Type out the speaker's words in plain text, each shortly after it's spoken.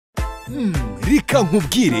reka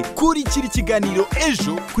nkubwire kuri kiri kiganiro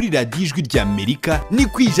ejo kuri radiyo ijwi ry'Amerika ni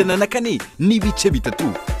ku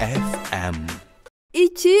 104.3 FM.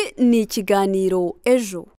 Iki ni ikiganiro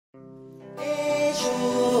ejo.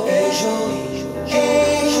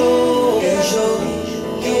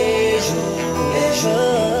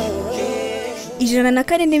 Ijana na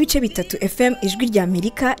kane n'ibice bitatu FM ijwi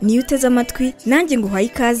ry'Amerika niyo uteze amatwi, nanjye nguhaye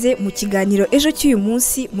ikaze mu kiganiro ejo cy'uyu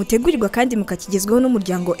munsi, mutegurirwa kandi mukakigezweho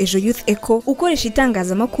n'umuryango Ejo Youth Echo ukoresha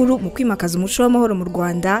itangazamakuru mu kwimakaza umuco w'amahoro mu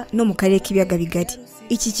Rwanda no mu karere k'ibiyaga bigari.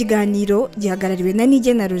 Iki kiganiro gihagarariwe na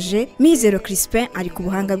Nigena Roger, Mizero Crispin ari ku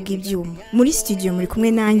buhanga bw'ibyuma. Muri studio muri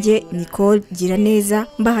kumwe nanjye Nicole Giraneza,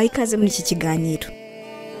 mbahaye ikaze muri iki kiganiro.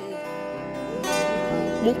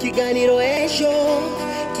 Mu kiganiro ejo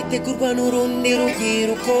kitegurwa n'urundi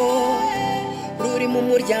rubyiruko ruri mu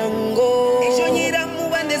muryango ejo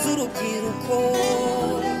nyiramubande z'urubyiruko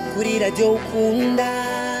kuri radio ukunda.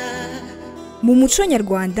 Mu muco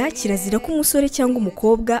nyarwanda kirazira ko umusore cyangwa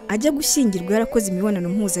umukobwa ajya gushyingirwa yarakoze imibonano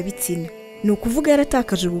mpuzabitsina. Ni ukuvuga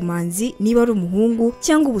yaratakaje ubumanzi niba ari umuhungu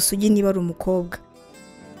cyangwa ubusugi niba ari umukobwa.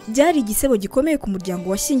 Byari igisebo gikomeye ku muryango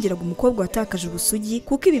washyingiraga umukobwa watakaje ubusugi,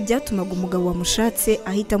 kuko ibi byatumaga umugabo wamushatse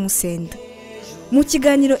ahita amusenda. Mu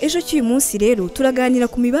kiganiro ejo cy'uyu munsi rero turaganira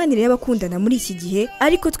ku mibanire y'abakundana muri iki gihe,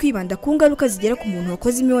 ariko twibanda ku ngaruka zigera ku muntu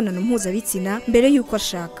wakoze imibonano mpuzabitsina mbere y'uko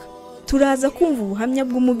ashaka. Turaza kumva ubuhamya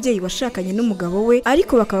bw'umubyeyi washakanye n'umugabo we,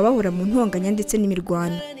 ariko bakaba bahura mu ntonganya ndetse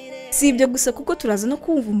n'imirwano. Si ibyo gusa, kuko turaza no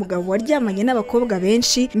kumva umugabo waryamanye n'abakobwa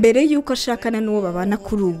benshi mbere y'uko ashakana n'uwo babana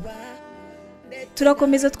kuri ubu.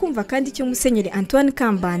 Turakomeza twumva kandi icyo Musenyeri Antoine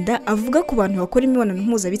Kambanda avuga ku bantu bakora imibonano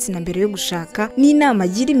mpuzabitsina mbere yo gushaka, n'inama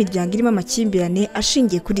agira imiryango irimo amakimbirane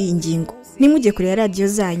ashingiye kuri iyi ngingo. Nimujye kure ya radiyo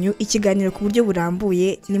zanyu, ikiganiro ku buryo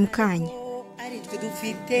burambuye ni mukanya. Aritwe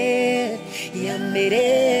dufite ya mbere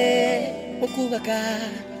mu kubaka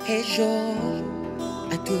ejo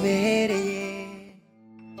atubereye.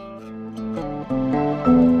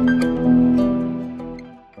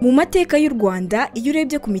 Mu mateka y'u Rwanda, iyo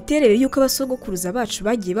urebye ku miterere y'uko abasogokuruza bacu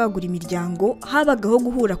bagiye bagura imiryango, habagaho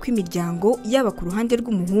guhura kw'imiryango yaba ku ruhande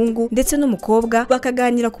rw'umuhungu ndetse n'umukobwa,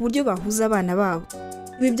 bakaganira ku buryo bahuza abana babo.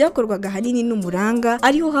 Ibi byakorwaga ahanini n'umuranga,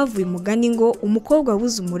 ariho havuye umugani ngo umukobwa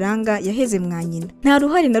wabuze umuranga yaheze mwa nyina. Nta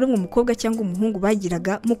ruhare na rumwe umukobwa cyangwa umuhungu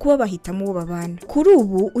bagiraga mu kuba bahitamo uwo babana. Kuri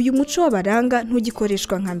ubu uyu muco w'abaranga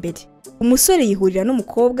ntugikoreshwa nka mbere. Umusore yihurira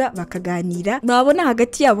n'umukobwa bakaganira, babona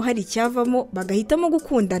hagati yabo hari icyavamo, bagahitamo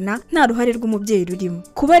gukundana nta ruhare rw'umubyeyi rurimo.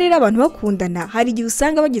 Kuba rero abantu bakundana, hari igihe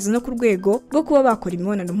usanga bageze no ku rwego rwo kuba bakora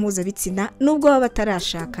imibonano mpuzabitsina nubwo baba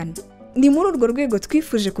batarashakana. Ni muri urwo rwego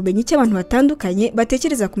twifuje kumenya icyo abantu batandukanye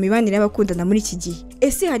batekereza ku mibanire y'abakundana muri iki gihe.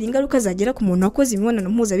 Ese hari ingaruka zagera ku muntu wakoze imibonano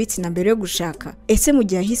mpuzabitsina mbere yo gushaka? Ese mu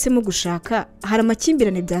gihe ahisemo gushaka, hari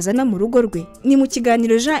amakimbirane byazana mu rugo rwe? Ni mu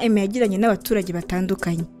kiganiro Jean Aime yagiranye n'abaturage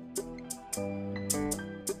batandukanye.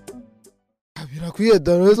 Birakwiye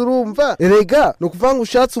dore urumva, erega no kuvanga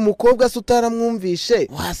ushatse umukobwa se utaramwumvishe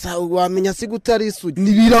wamenya si gutari isugi.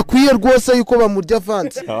 Nibirakwiye rwose yuko bamurya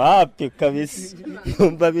avance. Wapi kabisa,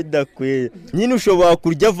 numva bidakwiye. Nyine ushobora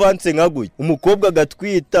kurya avance nkaguye umukobwa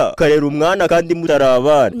agatwita karera umwana kandi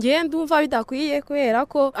mutarabana. Ngiye ndumva bidakwiye kubera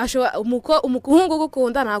ko umuhungu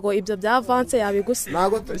gukunda ntago ibyo bya avance yabigusa.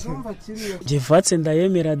 Ntago tuzumva kiriyo. Avance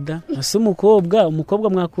ndayemera da. Ase umukobwa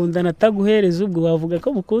mwakundana ataguhereza ubwo wavuga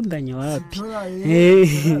ko mukundanye wapi?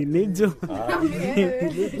 Nibyo.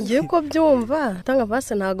 Ngiye ko byumva tanga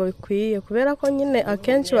avance ntago bikwiye kubera ko nyine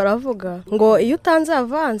akenshi baravuga ngo iyo utanze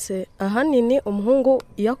avance ahanini umuhungu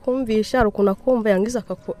yakumvisha arukuna kumva yangiza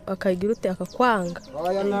akagira ute akakwanga.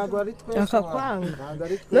 Oya ntago ari twese. Akakwanga.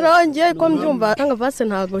 None ngiye ko mbyumva tanga avance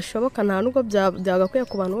ntago bishoboka, nta nuko byagakwiye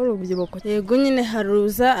ku bantu b'urubyiruko. Yego nyine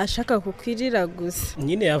haruza ashaka kukwirira gusa.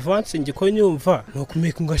 Nyine avance ngi ko nyumva no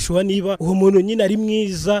kumeka ngashuwa niba uwo muntu nyine ari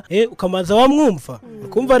mwiza ukamanza wamwumva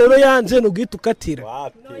ukumva rero yanze n'ugita ukatira.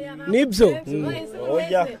 Nibyo.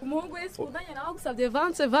 Oya umuhungu wese udanye nawe gusabye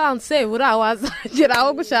avance ura wazagera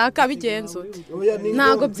aho gushaka bigenzo.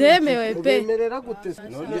 Ntago byemewe pe.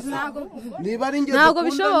 Ntago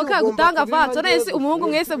bishoboka gutanga avance. Nese umuhungu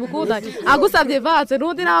mwese mukundanye agusabye avance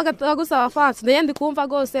n'undi nawe agusaba avance, ndende kumva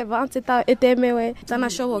gose avance etemewe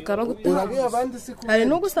tanashoboka no gutanga. Hari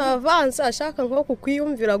no gusaba avance ashaka nko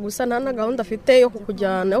kukwiyumvira gusa nta na gahunda afite yo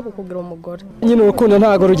kukujyana yo kukugira umugore. Nyine urukundo urukundo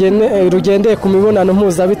ntago rugendeye ku mibonano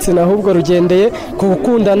mpuzabitsina ahubwo rugendeye ku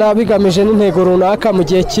gukundana bigamije n'intego runaka mu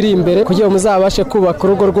gihe kiri imbere kugira ngo muzabashe kubaka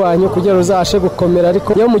urugo rwanyu kugira ruzabashe gukomera.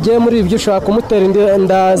 Ariko iyo mugiye muri ibyo ushobora kumutera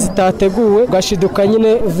inda zitateguwe ugashiduka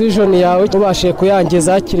nyine vision yawe ubashije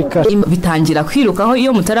kuyangiza hakiri kare. Bitangira kwirukaho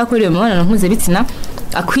iyo mutarakora imibonano mpuzabitsina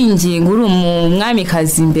akwinginga uri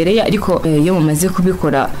umwamikazi imbere ariko iyo mumaze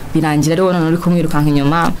kubikora birangira ari wowe uri kumwirukanka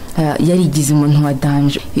inyuma yarigize umuntu wa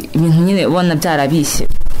danger, ibintu nyine ubona byarabishye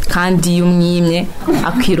kandi yumwimye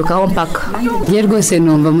akwirukaho mpaka. Ye rwose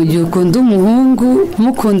numva mu gihe ukunda umuhungu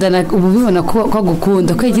mukundana ubu bibona ko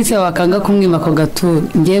agukunda ko igitse wakanga kumwima ko gatura.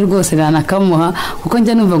 Ngiye rwose ranakamuha kuko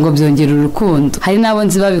njya numva ngo byongera urukundo. Hari nabo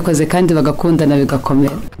nzi babikoze kandi bagakundana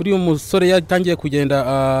bigakomera. Buri umusore yatangiye kugenda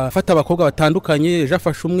afata abakobwa batandukanye, ejo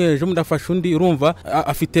afasha umwe ejo mudafasha undi, urumva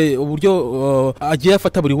afite uburyo agiye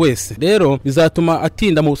afata buri wese. Rero bizatuma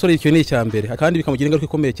atinda mu busore icyo ni icyambere kandi bikamugira ingaruka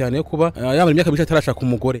ikomeye cyane yo kuba yamara imyaka myinshi atarashaka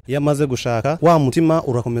umugore. Iyo amaze gushaka wa mutima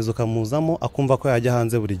urakomeza ukamuzamo akumva ko yajya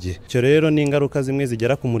hanze buri gihe. Icyo rero ni ingaruka zimwe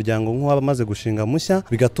zigera ku muryango nk'uwaba amaze gushinga mushya,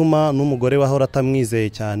 bigatuma n'umugore wahora atamwizeye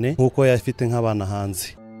cyane nk'uko yafite nk'abana hanze.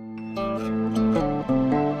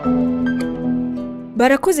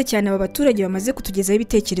 Barakoze cyane aba baturage bamaze kutugezaho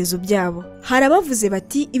ibitekerezo byabo. Hari abavuze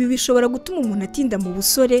bati ibi bishobora gutuma umuntu atinda mu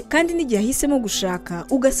busore kandi n'igihe ahisemo gushaka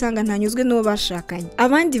ugasanga ntanyuzwe n'uwo bashakanye.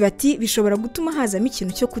 Abandi bati bishobora gutuma hazamo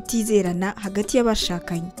ikintu cyo kutizerana hagati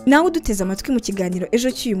y'abashakanye. Nawe uduteze amatwi mu kiganiro ejo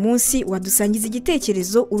cy'uyu munsi wadusangiza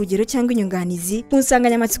igitekerezo, urugero cyangwa inyunganizi ku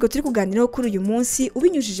nsanganyamatsiko turi kuganiraho kuri uyu munsi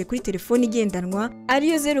ubinyujije kuri telefoni igendanwa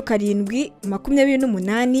ariyo 07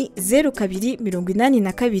 28 02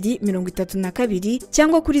 82 32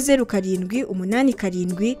 cyangwa kuri 07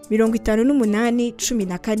 87 58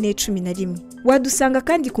 14 11. Wadusanga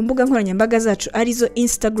kandi ku mbuga nkoranyambaga zacu arizo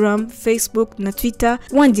Instagram, Facebook na Twitter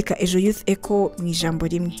wandika Ejo Youth Echo mu ijambo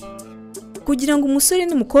rimwe. Kugira ngo umusore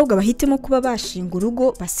n'umukobwa bahitemo kuba bashinga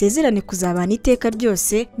urugo basezerane kuzabana iteka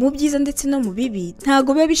ryose mu byiza ndetse no mu bibi,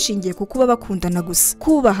 ntago biba bishingiye ku kuba bakundana gusa.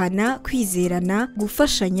 Kubahana, kwizerana,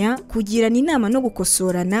 gufashanya, kugirana inama no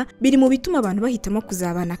gukosorana biri mu bituma abantu bahitamo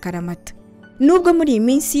kuzabana karamata. Nubwo muri iyi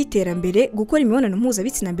minsi y'iterambere gukora imibonano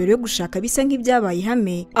mpuzabitsina mbere yo gushaka bisa nk'ibyabaye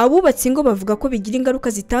ihame, abubatsi ngo bavuga ko bigira ingaruka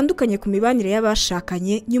zitandukanye ku mibanire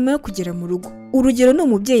y'abashakanye nyuma yo kugera mu rugo. Urugero ni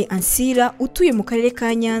umubyeyi Ansira utuye mu karere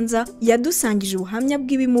ka Nyanza yadusangije ubuhamya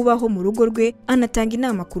bw'ibimubaho mu rugo rwe, anatanga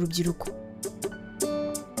inama ku rubyiruko.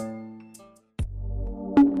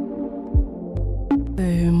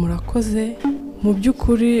 Murakoze. Mu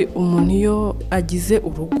by'ukuri umuntu iyo agize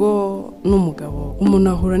urugo n'umugabo umuntu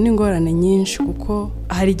ahura n'ingorane nyinshi kuko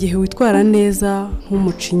hari igihe witwara neza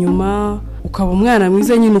nk'umuca inyuma ukaba umwana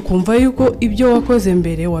mwiza nyine ukumva yuko ibyo wakoze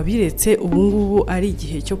mbere wabiretse ubungubu ari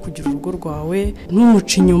igihe cyo kugira urugo rwawe,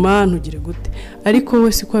 ntumuca inyuma ntugire gute. Ariko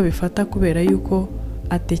we siko abifata kubera yuko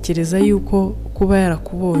atekereza yuko kuba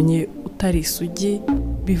yarakubonye utari isugi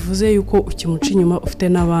bivuze yuko ukimuca inyuma ufite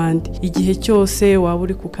n'abandi. Igihe cyose waba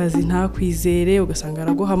uri ku kazi ntakwizere ugasanga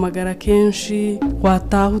araguhamagara kenshi,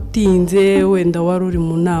 wataha utinze wenda wari uri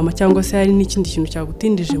mu nama cyangwa se hari n'ikindi kintu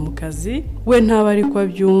cyagutindije mu kazi, we ntaba ari ko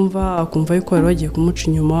abyumva akumva yuko wari wagiye kumuca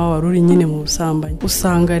inyuma wari uri nyine mu busambanyi.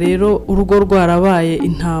 Usanga rero urugo rwarabaye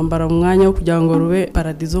intambara mu mwanya wo kugira ngo rube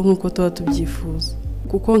paradizo nk'uko tuba tubyifuza.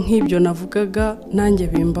 Kuko nk'ibyo navugaga nanjye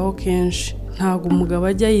bimbaho kenshi, ntago umugabo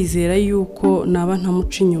ajya yizera yuko naba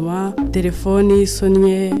ntamuca inyuma, telefoni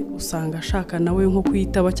yisonnye usanga ashaka nawe nko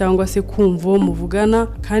kwitaba cyangwa se kumva uwo muvugana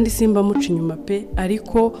kandi simba muca inyuma pe,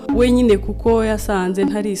 ariko we nyine kuko yasanze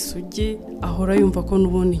ntari isugi ahora yumva ko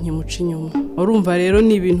n'ubundi nkimuca inyuma. Urumva rero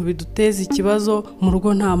ni ibintu biduteza ikibazo mu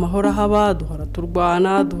rugo, nta mahoro haba, duhora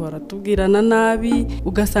turwana, duhora tubwirana nabi,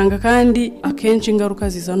 ugasanga kandi akenshi ingaruka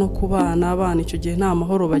ziza no kubana. Abana icyo gihe nta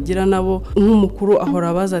mahoro bagira nabo, nk'umukuru ahora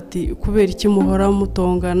abaza ati kubera iki muhora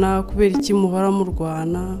mutongana, kubera iki muhora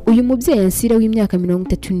murwana. Uyu mubyeyi Ansira w'imyaka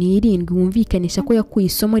 37 wumvikanisha ko yakuye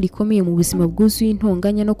isomo rikomeye mu buzima bwuzuye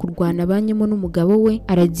intonganya no kurwana abanyemo n'umugabo we,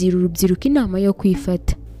 aragira urubyiruko inama yo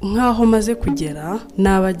kwifata. Nkaho maze kugera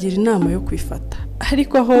nabagira inama yo kwifata,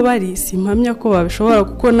 ariko aho bari simpamya ko babishobora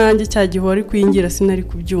kuko nanjye cyagihe ari kwingira sinari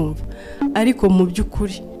kubyumva. Ariko mu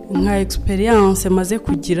by'ukuri nka experience maze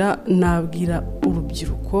kugira nabwira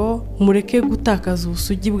urubyiruko mureke gutakaza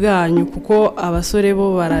ubusugi bwanyu, kuko abasore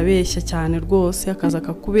bo barabeshya cyane rwose, akaza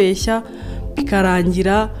kakubeshya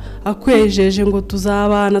bikarangira akwejeje ngo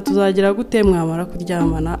tuzabana tuzagira gute, mwamara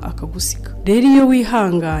kuryamana akagusiga. Rero iyo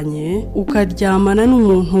wihanganye ukaryamana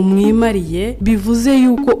n'umuntu mwimariye bivuze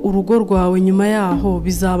yuko urugo rwawe nyuma yaho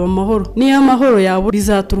bizaba amahoro. Niyo amahoro yawe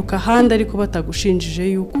bizaturuka ahandi ariko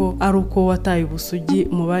batagushinjije yuko ari uko wataye ubusugi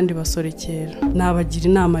mu bandi basore kera. Nabagira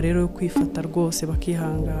inama rero yo kwifata rwose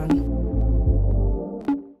bakihangana.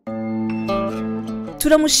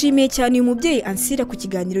 turamushimiye cyane uyu mubyeyi Ansira ku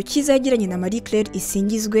kiganiro cyiza yagiranye na Marie Claire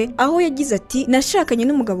Isingizwe aho yagize ati nashakanye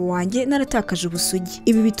n'umugabo wanjye naratakaje ubusugi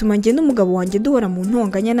ibi bituma njye n'umugabo wanjye duhora mu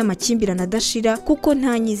ntonganya n'amakimbirane adashira kuko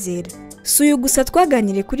ntanyizera. Si uyu gusa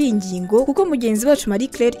twaganiriye kuri iyi ngingo kuko mugenzi wacu Marie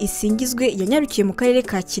Claire Isingizwe yanyarukiye mu karere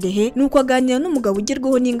ka Kirehe nuko aganira n'umugabo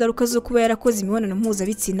ugerwaho n'ingaruka zo kuba yarakoze imibonano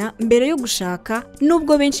mpuzabitsina mbere yo gushaka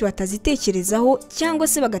nubwo benshi batazitekerezaho cyangwa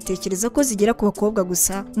se bagatekereza ko zigera ku bakobwa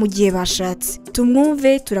gusa mu gihe bashatse.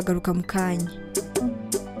 Tumwumve turagaruka mu kanya.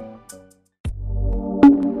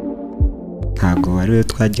 Ntabwo wari we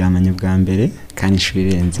twaryamanye bwa mbere kandi ishuri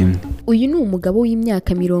irenze imwe. Uyu ni umugabo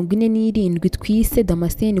w'imyaka 47 twise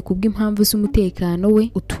Damascene kubw'impamvu z'umutekano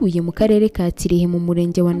we utuye mu karere ka Kirehe mu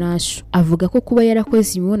murenge wa Nasho. Avuga ko kuba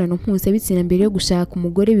yarakoze imibonano mpuzabitsina mbere yo gushaka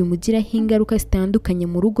umugore bimugiraho ingaruka zitandukanye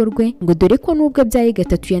mu rugo rwe ngo dore ko nubwo abyaye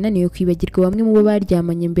gatatu yananiwe kwibagirwa bamwe mu bo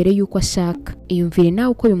baryamanye mbere y'uko ashaka. Iyumvire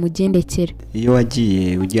nawe uko bimugendekera. Iyo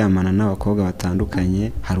wagiye uryamana n'abakobwa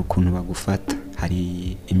batandukanye hari ukuntu bagufata,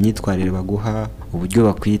 hari imyitwarire baguha, uburyo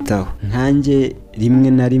bakwitaho. Nkanjye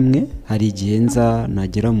rimwe na rimwe hari igihe nza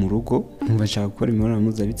nagera mu rugo nkabashaka gukora imibonano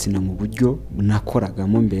mpuzabitsina mu buryo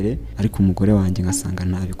nakoragamo mbere ariko umugore wanjye ngasanga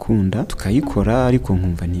ntabikunda, tukayikora ariko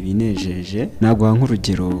nkumva ntibinejeje. Naguha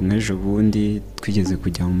nk'urugero nk'ejo bundi twigeze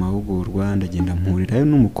kujya mu mahugurwa ndagenda mpurirayo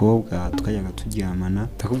n'umukobwa twajyaga turyamana,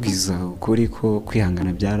 ndakubwiza ukuri ko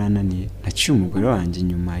kwihangana byarananiye. Naciye umugore wanjye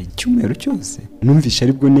inyuma icyumweru cyose, numvishe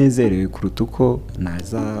aribwo nezerewe kuruta uko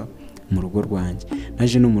naza mu rugo rwanjye.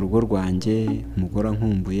 Naje no mu rugo rwanjye umugore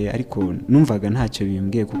nkumbuye ariko numvaga ntacyo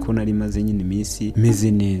bimbwiye kuko nari maze nyine iminsi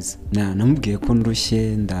meze neza. Namubwiye ko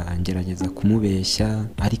ndushye ndangerageza kumubeshya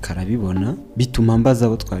ariko arabibona, bituma mbaza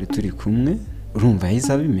abo twari turi kumwe. Urumva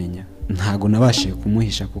yahise abimenya. Ntago nabashije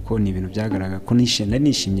kumuhisha kuko ni ibintu byagaragara ko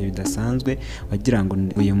nishimye bidasanzwe wagira ngo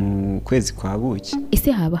uye mu kwezi kwa buki.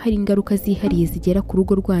 Ese haba hari ingaruka zihariye zigera ku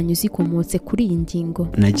rugo rwanyu zikomotse kuri iyi ngingo?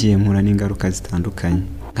 Nagiye mpura n'ingaruka zitandukanye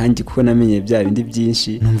kandi kuko namenye bya bindi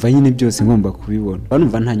byinshi numva nyine byose ngomba kubibona.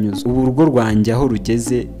 Banumva ntanyuze. Ubu rugo rwanjye aho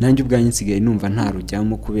rugeze nanjye ubwanjye nsigaye numva nta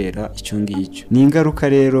rujyamo kubera icyo ngicyo. Ni ingaruka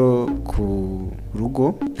rero ku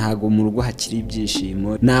rugo, ntago mu rugo hakiri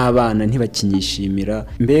ibyishimo, n'abana ntibakinyishimira.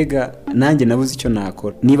 Mbega nanjye nabuze icyo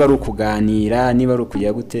nakora, niba ari ukuganira, niba ari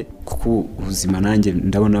ukujya gute, kuko ubuzima nanjye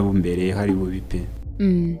ndabona bumbere hari bubi pe.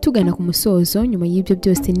 Tugana ku musozo, nyuma y'ibyo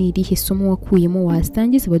byose ni irihe somo wakuyemo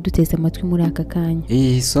wasangiza abaduteze amatwi muri aka kanya?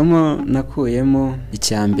 Somo nakuyemo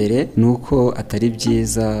icya mbere ni uko atari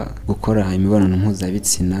byiza gukora imibonano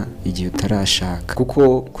mpuzabitsina igihe utarashaka,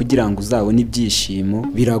 kuko kugira ngo uzabone ibyishimo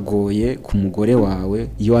biragoye ku mugore wawe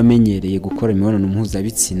iyo wamenyereye gukora imibonano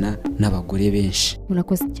mpuzabitsina n'abagore benshi.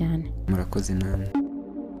 Murakoze cyane. Murakoze namwe.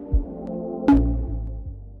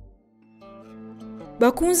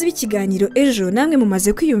 Bakunzi b'ikiganiro ejo, namwe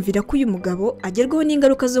mumaze kwiyumvira ko uyu mugabo agerwaho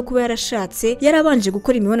n'ingaruka zo kuba yarashatse yarabanje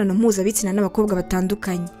gukora imibonano mpuzabitsina n'abakobwa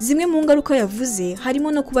batandukanye. Zimwe mu ngaruka yavuze harimo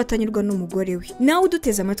no kuba atanyurwa n'umugore we. Nawe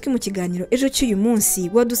uduteze amatwi mu kiganiro ejo cy'uyu munsi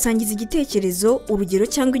wadusangiza igitekerezo, urugero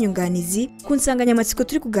cyangwa inyunganizi ku nsanganyamatsiko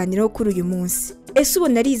turi kuganiraho kuri uyu munsi. Ese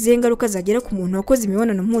ubona ari izihe ngaruka zagera ku muntu wakoze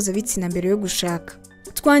imibonano mpuzabitsina mbere yo gushaka?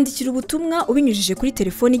 Twandikira ubutumwa ubinyujije kuri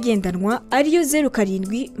telefoni igendanwa ariyo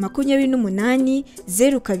 0728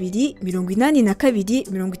 02 82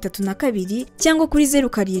 32 cyangwa kuri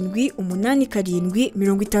 0787 58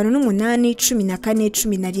 14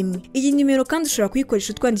 11. Iyi nimero kandi ushobora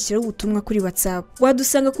kuyikoresha utwandikiraho ubutumwa kuri WhatsApp.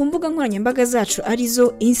 Wadusanga ku mbuga nkoranyambaga zacu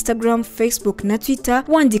arizo Instagram, Facebook na Twitter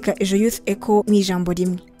wandika Ejo Youth Echo mu ijambo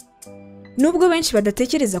rimwe. Nubwo benshi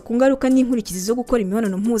badatekereza ku ngaruka n'inkurikizi zo gukora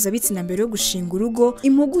imibonano mpuzabitsina mbere yo gushinga urugo,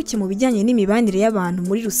 impuguke mu bijyanye n'imibanire y'abantu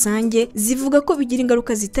muri rusange zivuga ko bigira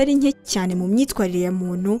ingaruka zitari nke cyane mu myitwarire ya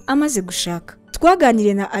muntu amaze gushaka.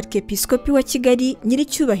 Twaganiriye na Arkepiskopi wa Kigali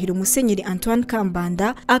Nyiricyubahiro Musenyeri Antoine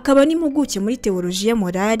Kambanda, akaba n'impuguke muri teolojiya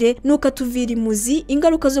morale, nuko atuvira imuzi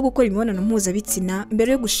ingaruka zo gukora imibonano mpuzabitsina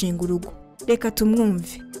mbere yo gushinga urugo. Reka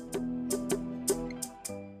tumwumve.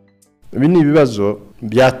 Ibi ni ibibazo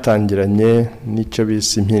byatangiranye n'icyo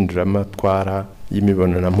bise impinduramatwara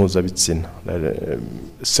y'imibonano mpuzabitsina,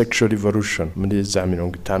 sexual revolution muri za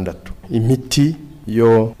 60. Imiti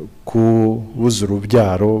yo kubuza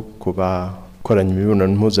urubyaro ku bakoranye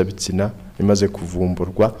imibonano mpuzabitsina imaze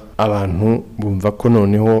kuvumburwa, abantu bumva ko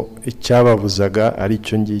noneho icyababuzaga ari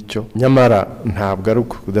icyo ngicyo. Nyamara ntabwo ari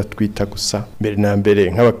ukudatwita gusa. Mbere na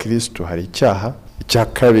mbere nk'abakristo hari icyaha. Icya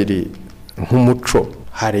kabiri nk'umuco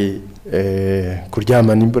hari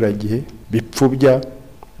kuryamana imburagihe bipfubya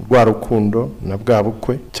rwa rukundo na bwa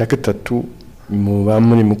bukwe. Cya gatatu muba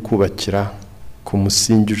muri mu kubakira ku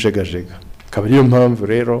musingi ujegajega. Akaba ariyo mpamvu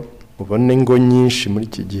rero ubona ingo nyinshi muri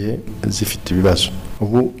iki gihe zifite ibibazo.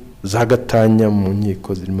 Ubu za gatanya mu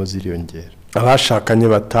nkiko zirimo ziriyongera. Abashakanye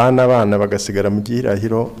batana abana bagasigara mu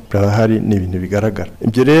gihirahiro barahari, ni ibintu bigaragara.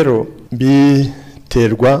 Ibyo rero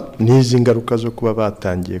biterwa n'izi ngaruka zo kuba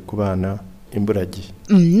batangiye kubana imburagihe.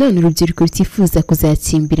 None urubyiruko rutifuza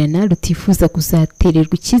kuzatsimbirana, rutifuza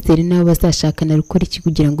kuzatererwa icyizere n'abo bazashakana, rukora iki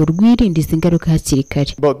kugira ngo rwirinde izi ngaruka hakiri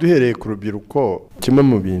kare? Duhereye ku rubyiruko, kimwe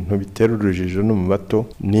mu bintu bitera urujijo no mu bato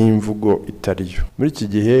ni imvugo itariyo. Muri iki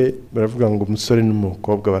gihe baravuga ngo umusore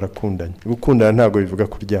n'umukobwa barakundanye. Gukundana ntabwo bivuga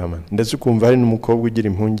kuryamana, ndetse ukumva hari n'umukobwa ugira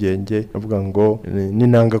impungenge avuga ngo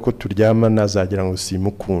ninanga ko turyamana azagira ngo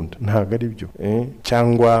simukunda. Ntabwo ari byo.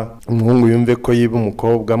 Cyangwa umuhungu yumve ko yiba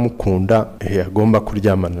umukobwa amukunda, agomba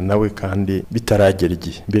kuryamana nawe kandi bitaragera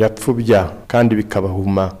igihe. Birapfubya kandi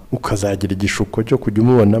bikabahuma, ukazagira igishuko cyo kujya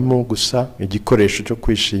umubonamo gusa igikoresho cyo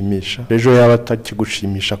kwishimisha. Ejo yaba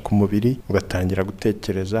atakigushimisha ku mubiri ugatangira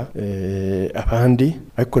gutekereza abandi,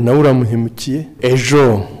 ariko nawe uramuhemukiye.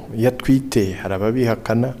 Ejo yatwite hari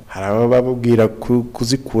ababihakana, hari abababwira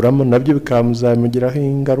kuzikuramo, nabyo bikamuzamugiraho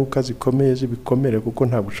ingaruka zikomeye z'ibikomere, kuko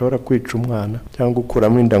ntabwo ushobora kwica umwana cyangwa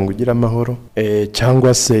ukuramo inda ngo ugire amahoro,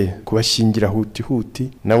 cyangwa se kubashyingira huti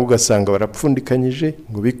nawe ugasanga barapfundikanyije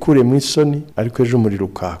ngo bikure mu isoni, ariko ejo umuriro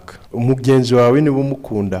ukaka. Umugenzi wawe niba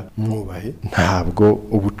umukunda mwubahe, ntabwo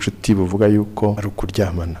ubucuti buvuga yuko ari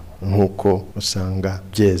ukuryamana nk'uko usanga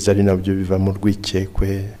byeza ari nabyo biva mu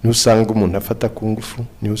rwikekwe. Ni usanga umuntu afata ku ngufu,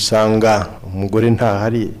 ni usanga umugore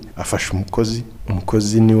ntahari afasha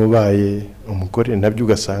umukozi niwe ubaye umugore, nabyo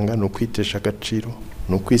ugasanga ni ukwitesha agaciro,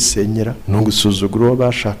 ni ukwisenyera, ni ugusuzugura uwo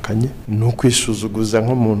bashakanye, ni ukwisuzuguza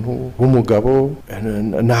nk'umuntu w'umugabo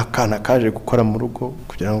n'akana kaje gukora mu rugo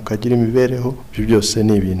kugira ngo kagire imibereho. Ibyo byose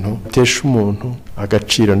ni ibintu bitesha umuntu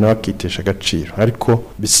agaciro nawe akitesha agaciro, ariko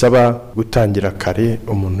bisaba gutangira kare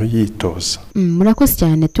umuntu yitoza. Murakoze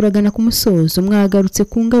cyane, turagana ku musozo. Mwagarutse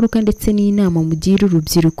ku ngaruka ndetse n'inama mugira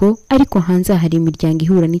urubyiruko, ariko hanze hari imiryango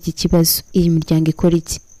ihura n'iki kibazo. Iyi miryango ikora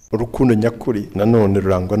iki? Urukundo nyakuri nanone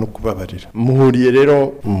rurangwa no kubabarira. Muhuriye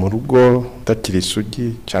rero mu rugo utakiri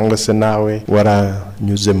isugi, cyangwa se nawe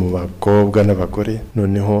waranyuze mu bakobwa n'abagore,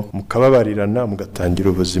 noneho mukababarirana mugatangira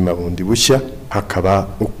ubuzima bundi bushya, hakaba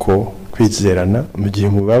uko kwizerana. Mu gihe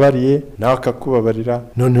mubabariye nawe akakubabarira,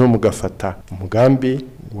 noneho mugafata umugambi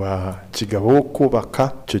wa kigabo wo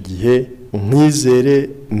kubaka, icyo gihe umwizere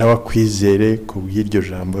nawe akwizere ku bw'iryo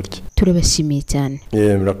jambo rye. Turabashimiye cyane.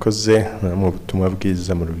 Murakoze mu butumwa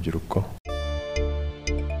bwiza mu rubyiruko.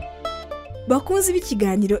 Bakunzi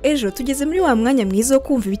b'ikiganiro ejo, tugeze muri wa mwanya mwiza wo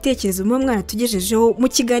kumva ibitekerezo muba mwaratugejejeho mu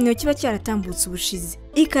kiganiro kiba cyaratambutse ubushize.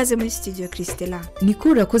 Ikaze muri studio Christella. Niko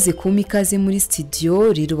urakoze kuma ikaze muri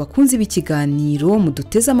studio. Rero bakunzi b'ikiganiro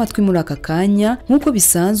muduteze amatwi muri aka kanya, nk'uko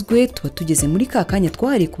bisanzwe tuba tugeze muri ka kanya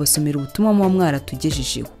twahariye kubasomera ubutumwa muba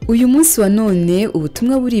mwaratugejejeho. Uyu munsi wa none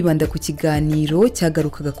ubutumwa buribanda ku kiganiro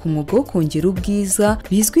cyagarukaga ku mwuga wo kongera ubwiza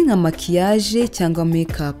bizwi nka makiyaje cyangwa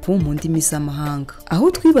make-up mu ndimi z'amahanga,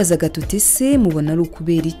 aho twibazaga tuti se mubona ari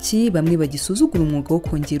ukubera iki bamwe bagisuzugura umwuga wo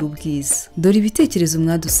kongera ubwiza. Dore ibitekerezo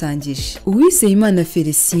mwadusangije. Uwizeyimana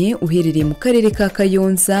Felicien uherereye mu karere ka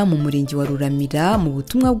Kayonza mu murenge wa Ruramira, mu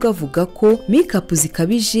butumwa bwavuga ko make-up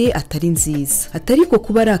zikabije atari nziza, atari ko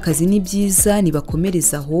kuba ari akazi ni byiza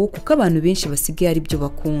nibakomerezaho kuko abantu benshi basigaye ari byo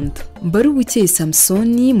bakunda. Mbarubukeye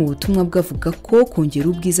Samsoni mu butumwa bwavuga ko kongera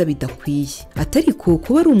ubwiza bidakwiye, atari ko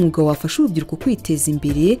kuba ari umwuga wafasha urubyiruko kwiteza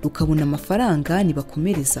imbere rukabona amafaranga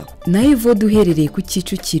nibakomerezaho. Nawe Vode uherereye ku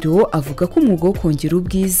Kicukiro avuga ko umwuga wo kongera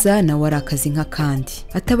ubwiza nawe ari akazi nk'akandi,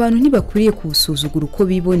 ati abantu ntibakwiriye kuwusuzugura uko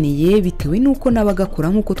biboneye, bitewe n'uko n'abagakora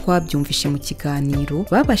nk'uko twabyumvishe mu kiganiro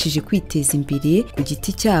babashije kwiteza imbere ku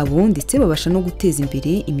giti cyabo ndetse babasha no guteza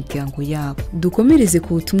imbere imiryango yabo. Dukomereze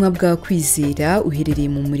ku butumwa bwa Kwizera uherereye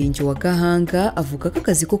mu murenge wa Gahanga, avuga ko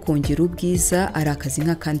akazi ko kongera ubwiza ari akazi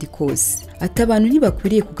nk'akandi kose, ati abantu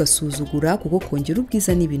ntibakwiriye kugasuzugura kuko kongera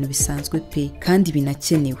ubwiza ni ibintu bisanzwe pe kandi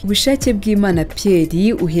binakenewe. Ubushake bw'Imana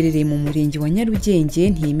Pierre uherereye mu murenge wa Nyarugenge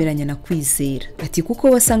ntiyemeranya na Kwizera, ati kuko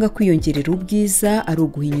wasanga kwiyongerera ubwiza ari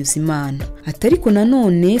uguhinyuza Imana, ati ariko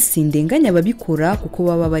nanone sindenganya ababikora kuko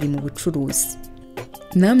baba bari mu bucuruzi.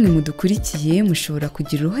 Namwe mudukurikiye mushobora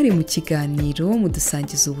kugira uruhare mu kiganiro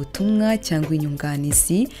mudusangiza ubutumwa cyangwa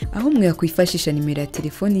inyunganizi, aho mwakwifashisha nimero ya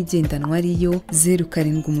telefoni igendanwa ariyo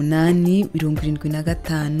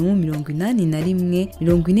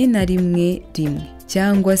 07818141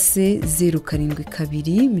 cyangwa se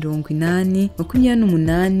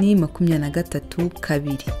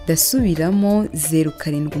 07288823 ndasubiramo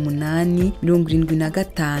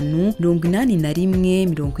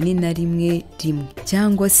 0778854141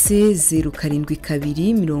 cyangwa se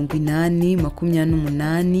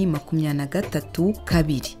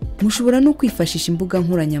 07288823 mushobora no kwifashisha imbuga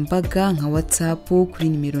nkoranyambaga nka WhatsApp kuri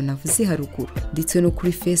nimero navuze haruguru ndetse no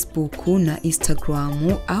kuri Facebook na Instagram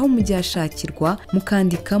aho mujya hashakirwa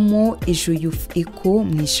mukandikamo Ejo Youth Echo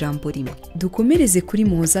mu ijambo rimwe. Dukomereze kuri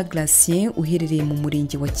Muhoza Gratien uherereye mu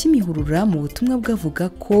murenge wa Kimihurura mu butumwa bwavuga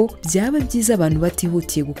ko byaba byiza abantu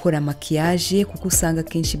batihutiye gukora makiyaje kuko usanga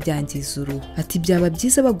kenshi byangiza uruhu. Ati byaba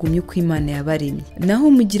byiza bagumye uko Imana yabaremye.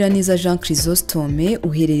 Naho Mugiraneza Jean Chrysostome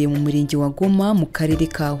uherereye mu murenge wa Goma mu karere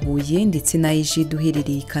ka Huye ndetse na Ejide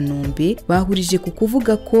uherereye i Kanombe bahurije ku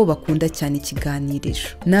kuvuga ko bakunda cyane ikiganiro.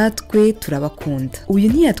 Natwe turabakunda. Uyu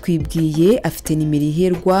ntiyatwibwiye afite nimero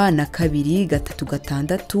iherwa na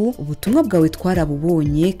 236. Ubutumwa bwawe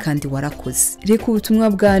twarabubonye kandi warakoze. Reka ubutumwa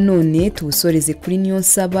bwa none tubusoreze kuri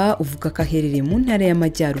Niyonsaba uvuga ko aherereye mu ntara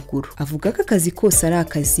y'Amajyaruguru. Avuga ko akazi kose ari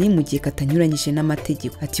akazi mu gihe katanyuranyije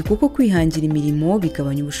n'amategeko. Ati kuko kwihangira imirimo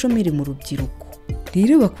bigabanya ubushomeri mu rubyiruko.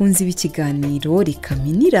 Rero bakunzi b'ikiganiro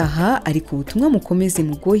rikaminiraha ariko ubutumwa mukomeze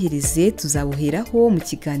mubwohereze tuzabuheraho mu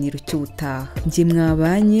kiganiro cy'ubutaha. Nge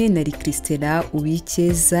mwabanye na Christela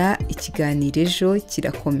Uwikeza, ikiganiro ejo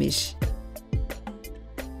kirakomeje.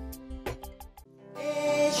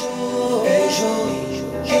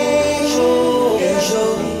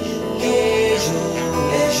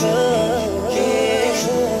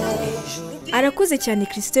 Arakoze cyane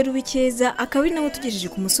Christelle Uwikeza akaba ari nawe tugejeje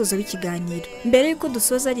ku musozo w'ikiganiro. Mbere yuko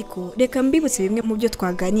dusoza ariko reka mbibutse bimwe mu byo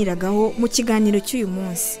twaganiragaho mu kiganiro cy'uyu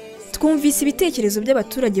munsi. Twumvise ibitekerezo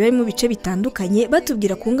by'abaturage bari mu bice bitandukanye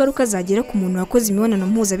batubwira ku ngaruka zagera ku muntu wakoze imibonano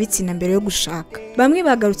mpuzabitsina mbere yo gushaka. Bamwe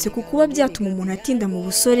bagarutse ku kuba byatuma umuntu atinda mu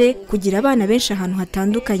busore, kugira abana benshi ahantu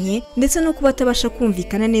hatandukanye ndetse no kuba atabasha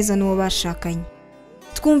kumvikana neza n'uwo bashakanye.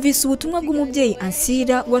 Twumvise ubutumwa bw'umubyeyi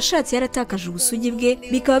Ansira washatse yaratakaje ubusugi bwe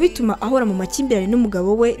bikaba bituma ahora mu makimbirane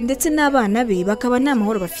n'umugabo we ndetse n'abana be bakaba nta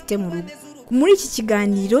mahoro bafite mu rugo. Muri iki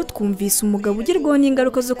kiganiro twumvise umugabo ugerwaho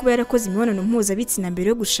n'ingaruka zo kuba yarakoze imibonano mpuzabitsina mbere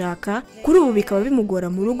yo gushaka, kuri ubu bikaba bimugora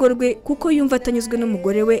mu rugo rwe kuko yumva atanyuzwe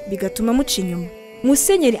n'umugore we bigatuma amuca inyuma.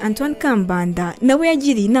 Musenyeri Antoine Kambanda nawe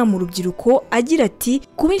yagiriye inama urubyiruko agira ati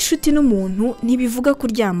kuba inshuti n'umuntu ntibivuga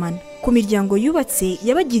kuryamana. Ku miryango yubatse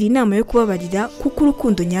yabagiriye inama yo kubabarira kuko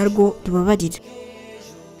urukundo nyarwo rubabarira.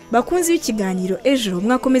 Bakunzi b'ikiganiro ejo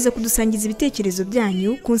mwakomeza kudusangiza ibitekerezo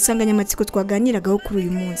byanyu ku nsanganyamatsiko twaganiragaho kuri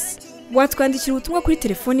uyu munsi. Watwandikira ubutumwa kuri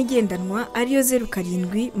telefone igendanwa ariyo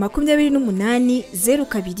 07 28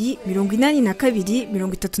 02 82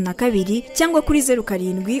 32 cyangwa kuri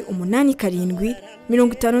 07 87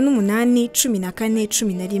 58 14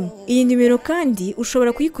 11. Iyi nimero kandi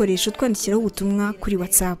ushobora kuyikoresha twandikiraho ubutumwa kuri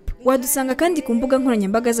WhatsApp. Wadusanga kandi ku mbuga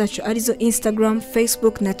nkoranyambaga zacu arizo Instagram,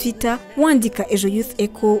 Facebook na Twitter wandika Ejo Youth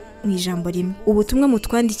Echo mu ijambo rimwe. Ubutumwa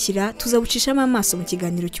mutwandikira tuzabucishamo amaso mu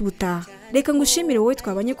kiganiro cy'ubutaha. Reka ngushimire wowe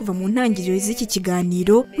twabanye kuva mu ntangiriro z'iki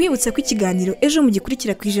kiganiro, wibutsa ko ikiganiro ejo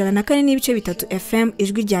mugikurikira ku 104.3 FM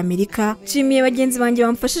ijwi rya Amerika. Nshimiye bagenzi banjye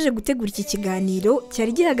bamfashije gutegura iki kiganiro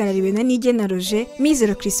cyari gihagarariwe na Nige na Roger,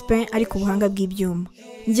 Mizero Crispin ari ku buhanga bw'ibyuma.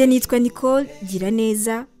 Nje nitwa Nicole, gira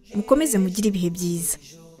neza, mukomeze mugire ibihe byiza.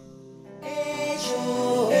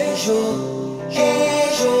 Ejo, ejo,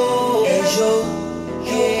 ejo, ejo.